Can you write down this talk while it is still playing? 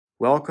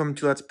Welcome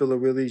to Let's Build a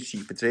Willys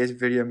Jeep. In today's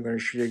video, I'm going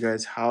to show you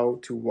guys how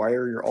to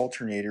wire your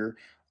alternator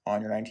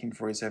on your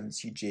 1947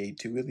 CJ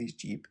to Willys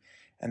Jeep.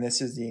 And this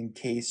is in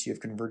case you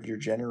have converted your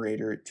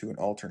generator to an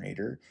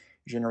alternator.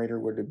 Your generator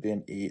would have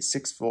been a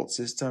 6-volt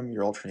system.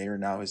 Your alternator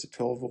now is a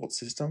 12-volt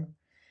system.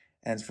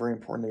 And it's very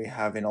important that we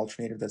have an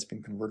alternator that's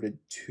been converted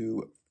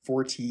to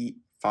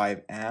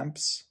 45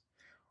 amps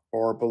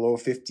or below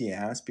 50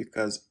 amps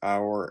because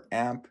our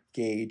amp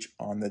gauge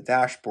on the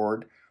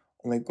dashboard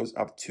only goes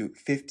up to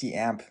 50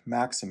 amp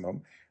maximum.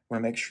 We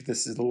want to make sure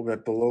this is a little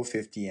bit below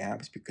 50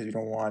 amps because you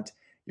don't want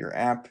your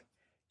amp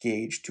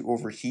gauge to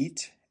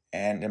overheat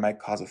and it might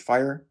cause a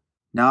fire.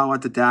 Now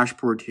at the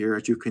dashboard here,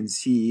 as you can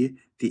see,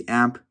 the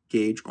amp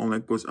gauge only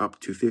goes up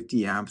to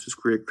 50 amps. It's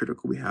very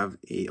critical we have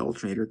an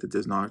alternator that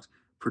does not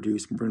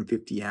produce more than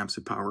 50 amps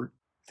of power.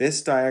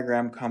 This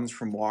diagram comes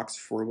from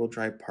Walk's 4-wheel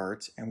drive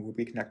parts, and we'll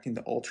be connecting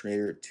the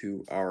alternator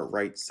to our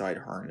right side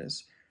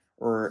harness,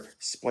 or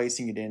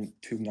splicing it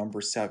into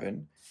number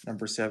 7.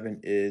 Number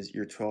 7 is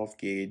your 12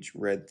 gauge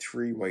red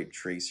 3 white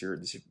tracer.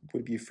 This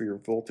would be for your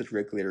voltage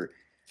regulator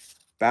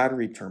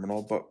battery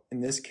terminal, but in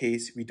this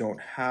case we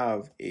don't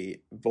have a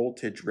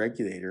voltage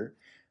regulator,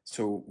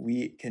 so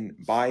we can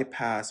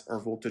bypass our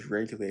voltage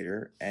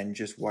regulator and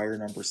just wire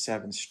number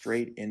 7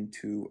 straight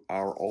into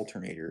our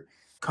alternator.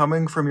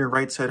 Coming from your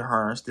right side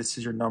harness, this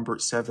is your number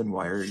 7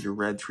 wire, your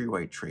red 3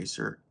 white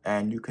tracer,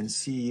 and you can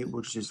see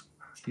we'll just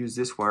use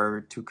this wire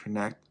to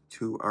connect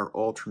to our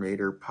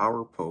alternator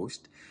power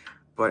post.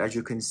 But as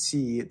you can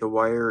see, the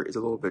wire is a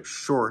little bit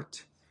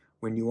short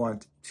when you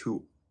want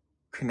to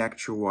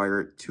connect your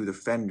wire to the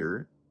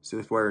fender. So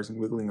this wire isn't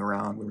wiggling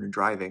around when you're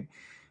driving.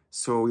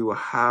 So we will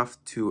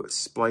have to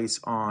splice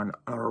on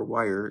our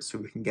wire so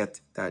we can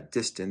get that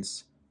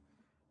distance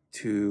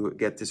to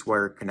get this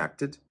wire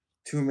connected.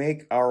 To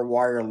make our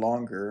wire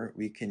longer,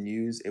 we can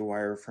use a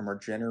wire from our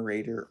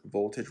generator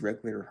voltage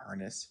regulator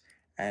harness,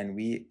 and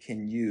we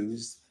can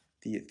use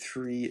the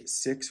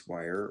 3/6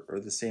 wire, or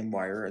the same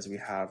wire as we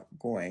have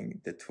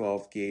going, the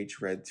 12 gauge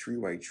red 3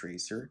 white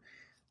tracer.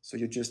 So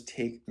you just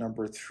take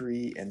number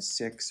 3 and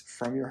 6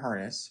 from your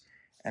harness,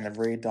 and I've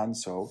already done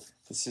so.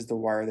 This is the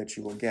wire that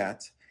you will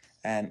get.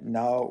 And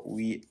now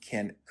we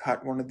can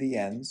cut one of the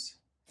ends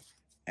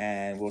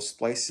and we'll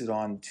splice it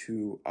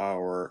onto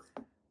our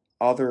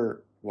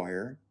other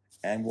wire,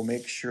 and we'll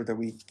make sure that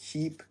we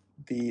keep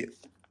the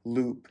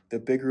loop, the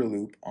bigger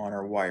loop, on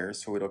our wire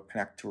so it'll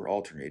connect to our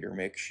alternator.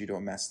 Make sure you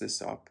don't mess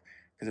this up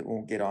because it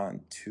won't get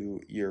on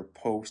to your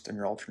post on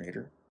your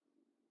alternator.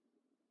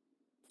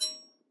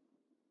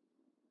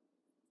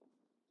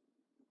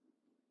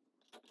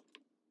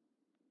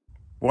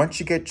 Once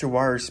you get your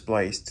wire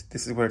spliced,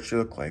 this is what it should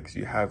look like. So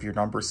you have your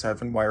number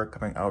 7 wire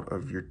coming out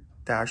of your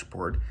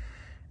dashboard,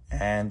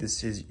 and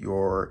this is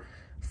your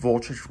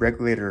voltage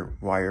regulator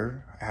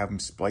wire. I have them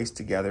spliced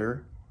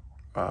together,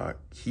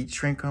 heat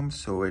shrink them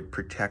so it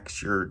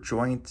protects your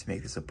joint to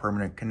make this a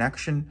permanent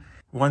connection.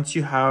 Once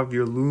you have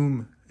your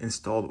loom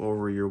installed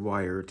over your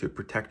wire to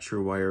protect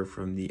your wire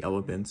from the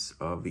elements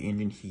of the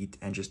engine heat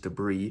and just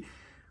debris,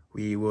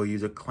 we will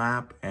use a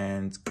clamp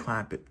and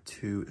clamp it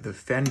to the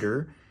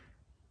fender,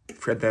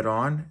 thread that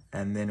on,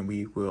 and then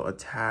we will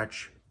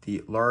attach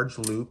the large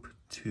loop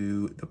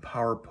to the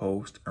power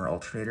post or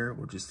alternator.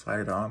 We'll just slide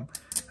it on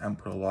and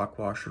put a lock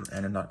washer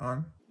and a nut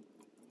on.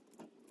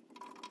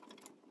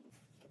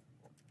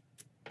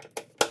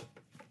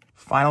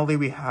 Finally,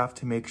 we have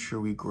to make sure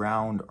we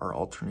ground our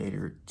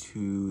alternator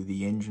to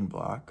the engine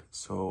block.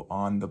 So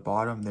on the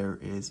bottom there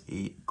is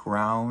a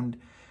ground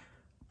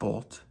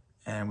bolt,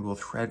 and we will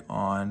thread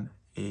on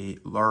a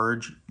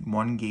large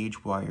 1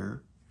 gauge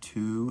wire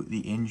to the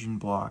engine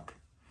block,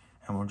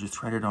 and we'll just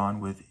thread it on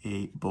with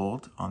a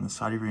bolt on the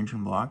side of your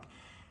engine block.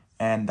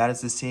 And that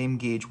is the same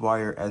gauge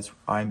wire as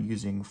I'm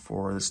using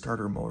for the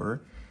starter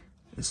motor.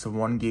 It's the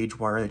 1 gauge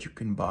wire that you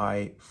can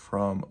buy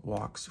from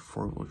Walk's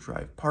 4-wheel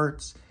drive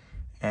parts.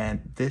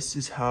 And this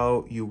is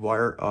how you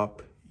wire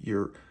up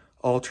your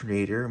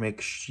alternator.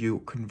 Make sure you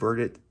convert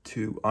it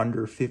to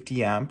under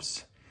 50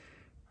 amps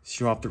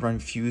so you don't have to run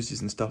fuses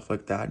and stuff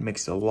like that. It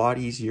makes it a lot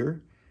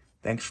easier.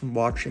 Thanks for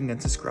watching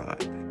and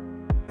subscribe.